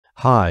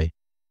Hi,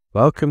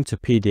 welcome to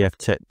PDF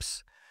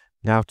Tips.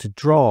 Now, to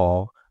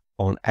draw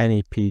on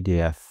any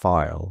PDF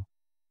file,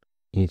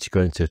 you need to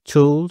go into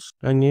Tools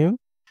menu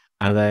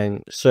and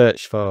then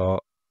search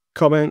for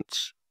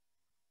Comments.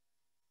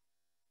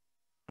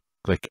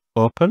 Click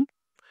Open.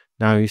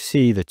 Now you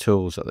see the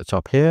tools at the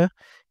top here.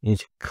 You need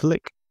to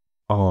click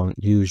on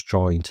Use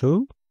Drawing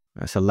Tool.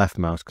 That's a left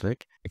mouse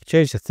click. You can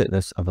change the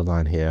thickness of the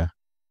line here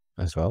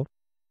as well.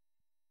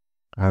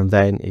 And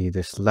then you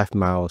just left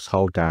mouse,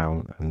 hold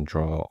down and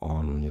draw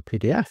on your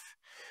PDF.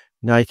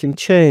 Now you can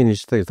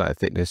change things like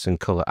thickness and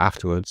color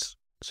afterwards.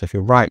 So if you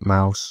right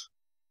mouse,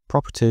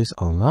 properties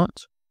on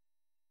that,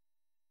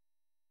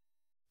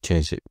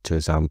 change it to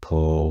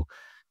example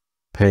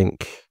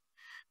pink,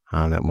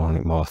 and I want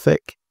it more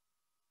thick,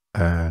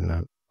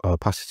 and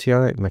opacity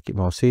on it, make it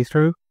more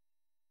see-through,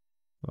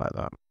 like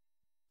that.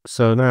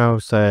 So now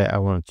say I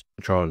want to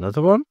draw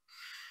another one.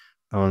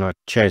 I want to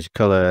change the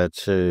color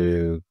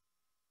to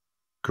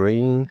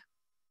green,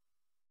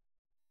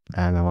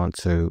 and I want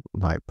to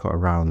like put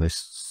around this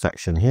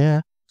section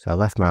here. So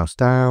left mouse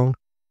down,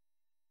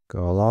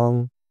 go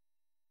along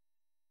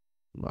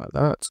like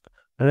that.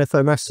 And if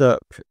I mess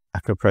up,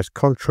 I can press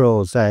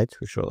Ctrl Z,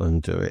 which will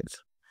undo it.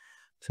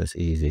 So it's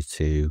easy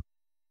to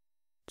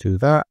do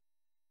that.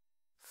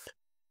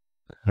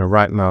 And a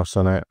right mouse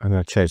on it, I'm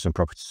going to change some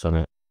properties on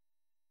it.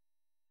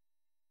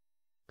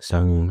 So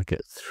I'm going to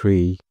get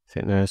 3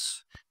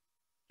 thickness,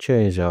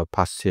 change the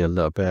opacity a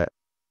little bit.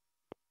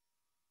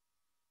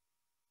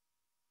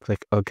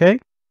 Click OK,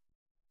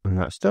 and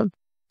that's done.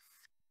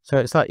 So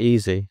it's that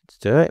easy to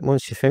do it.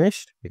 Once you're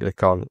finished, you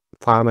click on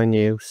File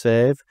menu,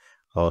 Save,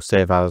 or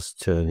Save as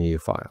to a new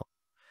file.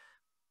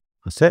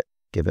 That's it.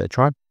 Give it a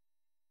try.